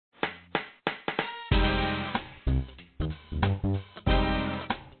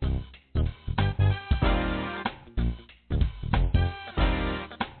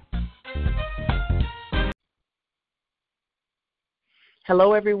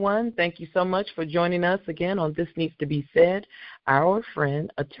Hello, everyone. Thank you so much for joining us again on This Needs to Be Said. Our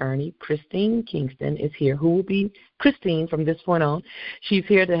friend, attorney Christine Kingston, is here, who will be Christine from this point on. She's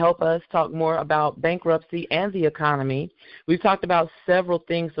here to help us talk more about bankruptcy and the economy. We've talked about several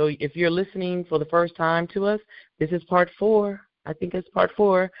things, so if you're listening for the first time to us, this is part 4. I think it's part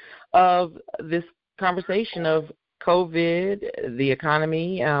 4 of this conversation of COVID, the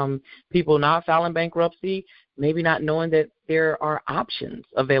economy, people not filing bankruptcy, maybe not knowing that there are options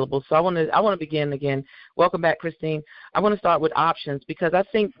available. So I want to begin again. Welcome back, Christine. I want to start with options because I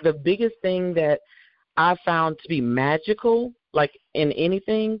think the biggest thing that I found to be magical, like in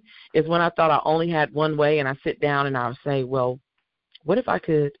anything, is when I thought I only had one way, and I sit down and I'll say, well, what if I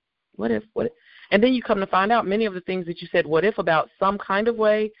could, what if? And then you come to find out many of the things that you said, what if about some kind of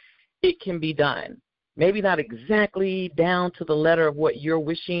way, it can be done. Maybe not exactly down to the letter of what you're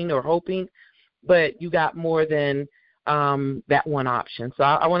wishing or hoping, but you got more than that one option. So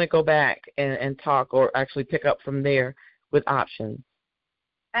I want to go back and talk, or actually pick up from there with options.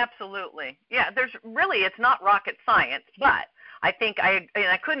 Absolutely. Yeah, it's not rocket science, but I think I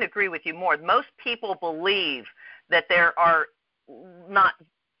couldn't agree with you more. Most people believe that there are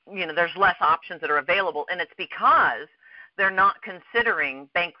there's less options that are available, and it's because they're not considering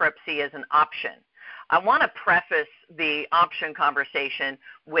bankruptcy as an option. I want to preface the option conversation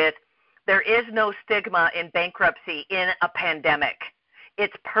with there is no stigma in bankruptcy in a pandemic.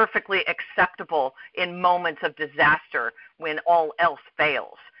 It's perfectly acceptable in moments of disaster when all else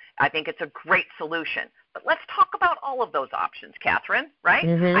fails. I think it's a great solution. But let's talk about all of those options, Catherine, right?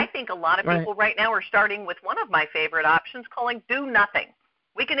 Mm-hmm. I think a lot of people right now are starting with one of my favorite options, calling do nothing.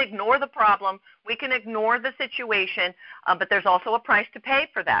 We can ignore the problem. We can ignore the situation, but there's also a price to pay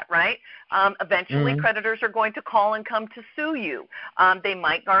for that, right? Eventually, creditors are going to call and come to sue you. They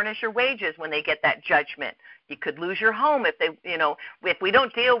might garnish your wages when they get that judgment. You could lose your home if if we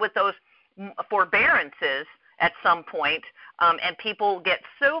don't deal with those forbearances at some point, and people get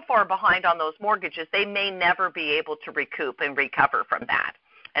so far behind on those mortgages, they may never be able to recoup and recover from that.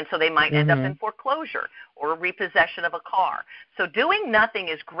 And so they might end up in foreclosure or a repossession of a car. So doing nothing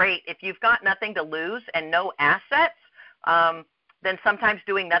is great. If you've got nothing to lose and no assets, then sometimes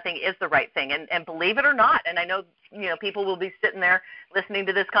doing nothing is the right thing. And believe it or not, and I know people will be sitting there listening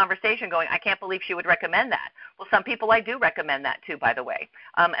to this conversation going, I can't believe she would recommend that. Well, some people I do recommend that too, by the way.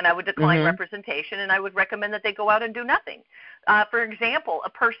 And I would decline representation, and I would recommend that they go out and do nothing. For example, a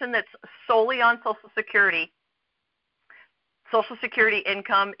person that's solely on Social Security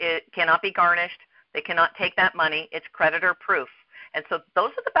income, it cannot be garnished. They cannot take that money. It's creditor proof. And so those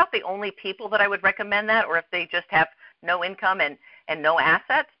are about the only people that I would recommend that, or if they just have no income and no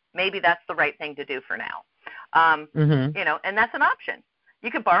assets, maybe that's the right thing to do for now. And that's an option.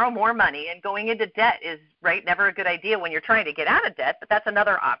 You could borrow more money, and going into debt is never a good idea when you're trying to get out of debt, but that's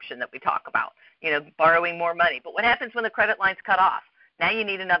another option that we talk about, borrowing more money. But what happens when the credit line's cut off? Now you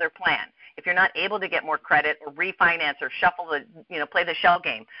need another plan. If you're not able to get more credit or refinance or play the shell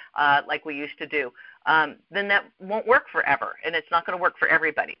game like we used to do, then that won't work forever, and it's not going to work for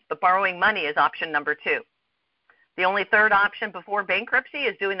everybody. But borrowing money is option number 2. The only third option before bankruptcy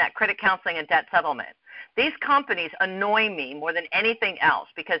is doing that credit counseling and debt settlement. These companies annoy me more than anything else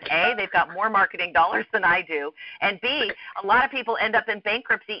because, A, they've got more marketing dollars than I do, and B, a lot of people end up in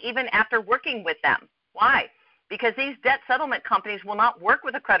bankruptcy even after working with them. Why? Because these debt settlement companies will not work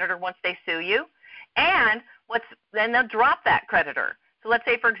with a creditor once they sue you, and then they'll drop that creditor. So let's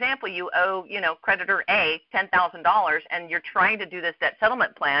say, for example, you owe, creditor A $10,000, and you're trying to do this debt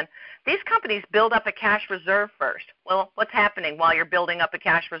settlement plan. These companies build up a cash reserve first. Well, what's happening while you're building up a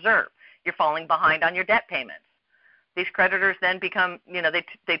cash reserve? You're falling behind on your debt payments. These creditors then become,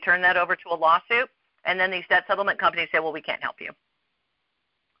 they turn that over to a lawsuit, and then these debt settlement companies say, well, we can't help you.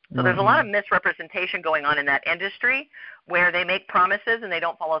 So there's a lot of misrepresentation going on in that industry where they make promises and they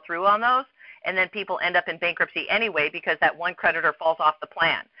don't follow through on those, and then people end up in bankruptcy anyway because that one creditor falls off the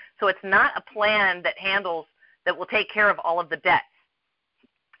plan. So it's not a plan that will take care of all of the debts.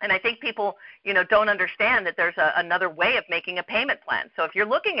 And I think people, don't understand that there's another way of making a payment plan. So if you're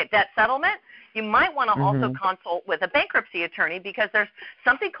looking at debt settlement, you might want to also consult with a bankruptcy attorney because there's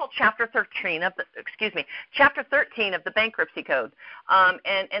something called Chapter 13 of the Bankruptcy Code.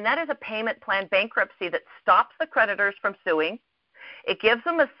 And that is a payment plan bankruptcy that stops the creditors from suing. It gives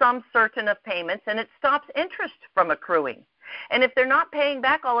them a sum certain of payments, and it stops interest from accruing. And if they're not paying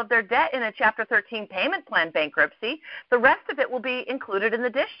back all of their debt in a Chapter 13 payment plan bankruptcy, the rest of it will be included in the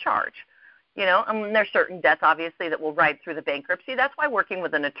discharge. There's certain debts, obviously, that will ride through the bankruptcy. That's why working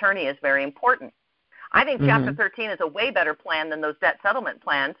with an attorney is very important. I think Chapter 13 is a way better plan than those debt settlement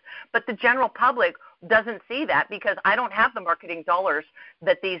plans, but the general public doesn't see that because I don't have the marketing dollars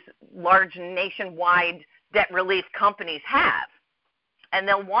that these large nationwide debt relief companies have. And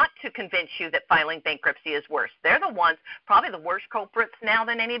they'll want to convince you that filing bankruptcy is worse. They're the ones, probably the worst culprits now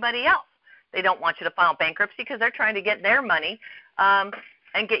than anybody else. They don't want you to file bankruptcy because they're trying to get their money and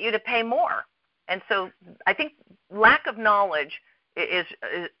get you to pay more. And so I think lack of knowledge is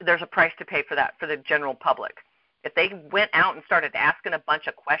there's a price to pay for that for the general public. If they went out and started asking a bunch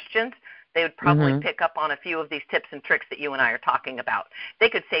of questions, they would probably pick up on a few of these tips and tricks that you and I are talking about. They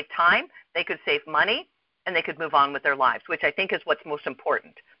could save time, they could save money, and they could move on with their lives, which I think is what's most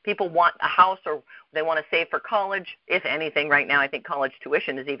important. People want a house or they want to save for college, if anything. Right now I think college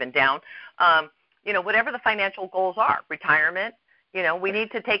tuition is even down. Whatever the financial goals are, retirement, we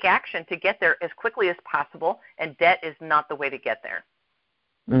need to take action to get there as quickly as possible, and debt is not the way to get there.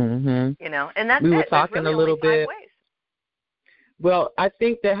 And that's we were it. talking really a little bit. ways. Well, I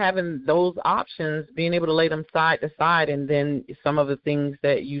think that having those options, being able to lay them side to side, and then some of the things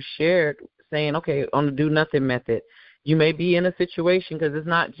that you shared, saying, okay, on the do nothing method, you may be in a situation because it's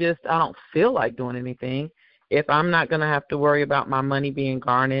not just I don't feel like doing anything. If I'm not going to have to worry about my money being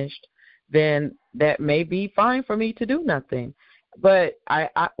garnished, then that may be fine for me to do nothing. But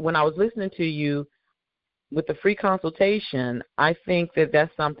I when I was listening to you with the free consultation, I think that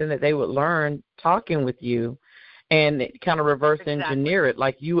that's something that they would learn talking with you and kind of reverse engineer it.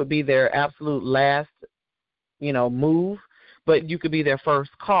 Like you would be their absolute last, move, but you could be their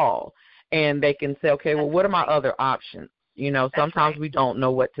first call. And they can say, okay, well, what are my other options? Sometimes we don't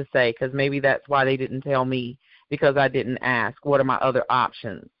know what to say because maybe that's why they didn't tell me because I didn't ask. What are my other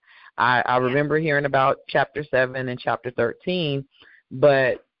options? I remember hearing about Chapter 7 and Chapter 13,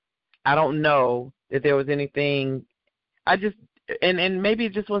 but I don't know if there was anything. And maybe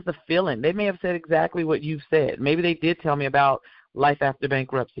it just was the feeling. They may have said exactly what you've said. Maybe they did tell me about life after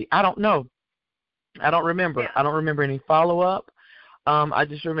bankruptcy. I don't know. I don't remember. I don't remember any follow-up. I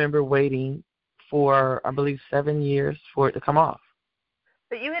just remember waiting for, I believe, 7 years for it to come off.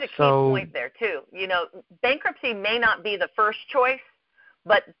 But you hit a key point there, too. Bankruptcy may not be the first choice,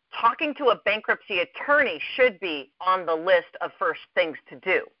 but talking to a bankruptcy attorney should be on the list of first things to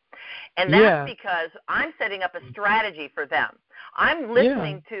do. And that's because I'm setting up a strategy for them. I'm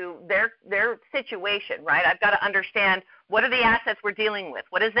listening to their situation, right? I've got to understand what are the assets we're dealing with?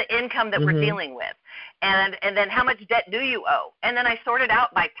 What is the income that we're dealing with? And then how much debt do you owe? And then I sort it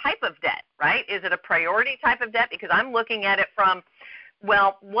out by type of debt, right? Is it a priority type of debt? Because I'm looking at it from,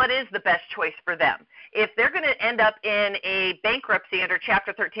 well, what is the best choice for them? If they're going to end up in a bankruptcy under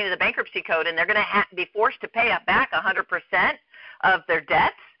Chapter 13 of the Bankruptcy Code and they're going to be forced to pay back 100% of their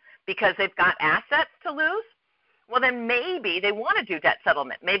debts because they've got assets to lose, well, then maybe they want to do debt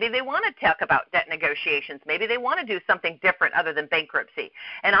settlement. Maybe they want to talk about debt negotiations. Maybe they want to do something different other than bankruptcy.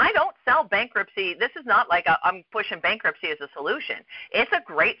 And I don't sell bankruptcy. This is not like I'm pushing bankruptcy as a solution. It's a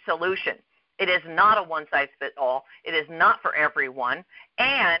great solution. It is not a one-size-fits-all. It is not for everyone.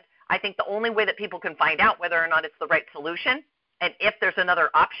 And I think the only way that people can find out whether or not it's the right solution and if there's another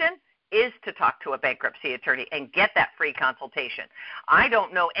option is to talk to a bankruptcy attorney and get that free consultation. I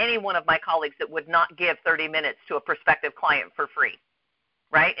don't know any one of my colleagues that would not give 30 minutes to a prospective client for free,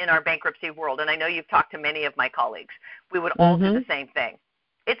 right, in our bankruptcy world. And I know you've talked to many of my colleagues. We would all do the same thing.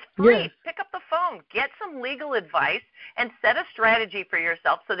 It's free. Yes. Pick up the phone, get some legal advice, and set a strategy for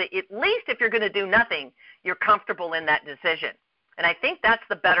yourself so that at least if you're going to do nothing, you're comfortable in that decision. And I think that's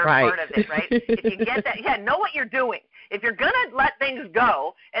the better part of it, right? If you get that, know what you're doing. If you're going to let things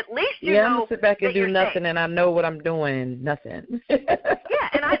go, at least you know I'm going to sit back and do nothing, safe. And I know what I'm doing, nothing.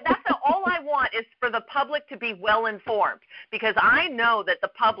 And that's all I want is for the public to be well informed, because I know that the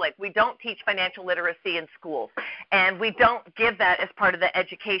public, we don't teach financial literacy in schools, and we don't give that as part of the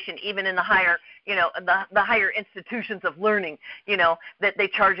education, even in the higher, the higher institutions of learning, that they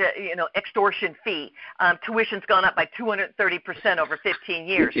charge a, extortion fee. Tuition's gone up by 230% over 15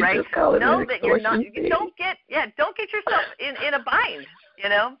 years, right? Know that you're not, don't get yourself in a bind,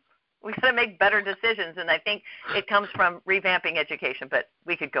 We got to make better decisions, and I think it comes from revamping education, but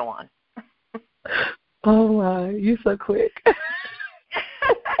we could go on. Oh, my, you're so quick.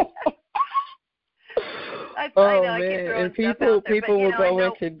 I know, I keep throwing and stuff out there, people will go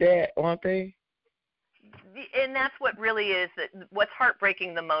into debt, won't they? And that's what really is, that what's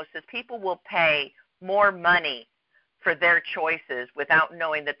heartbreaking the most is people will pay more money for their choices without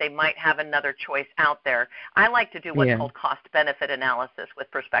knowing that they might have another choice out there. I like to do what's called cost-benefit analysis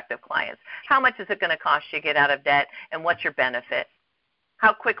with prospective clients. How much is it going to cost you to get out of debt, and what's your benefit?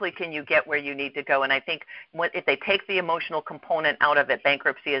 How quickly can you get where you need to go? And I think if they take the emotional component out of it,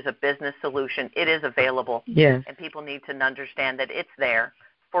 bankruptcy is a business solution. It is available. Yes. And people need to understand that it's there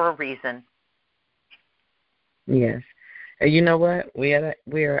for a reason. Yes. And you know what? We are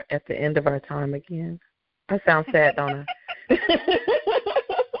at the end of our time again. That sounds sad, don't I?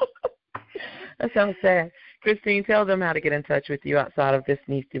 That sounds sad. Christine, tell them how to get in touch with you outside of This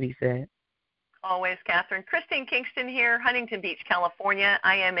Needs to Be Said. Always, Catherine. Christine Kingston here, Huntington Beach, California.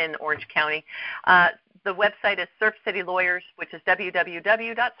 I am in Orange County. The website is Surf City Lawyers, which is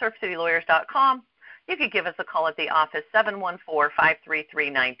www.surfcitylawyers.com. You could give us a call at the office,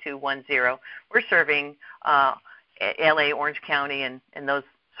 714-533-9210. We're serving L.A., Orange County, and those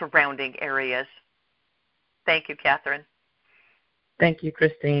surrounding areas. Thank you, Catherine. Thank you,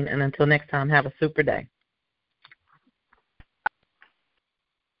 Christine. And until next time, have a super day.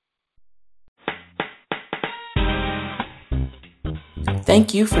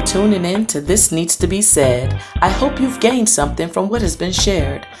 Thank you for tuning in to This Needs to Be Said. I hope you've gained something from what has been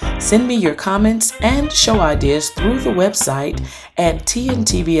shared. Send me your comments and show ideas through the website at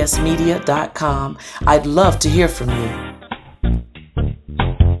tntvsmedia.com. I'd love to hear from you.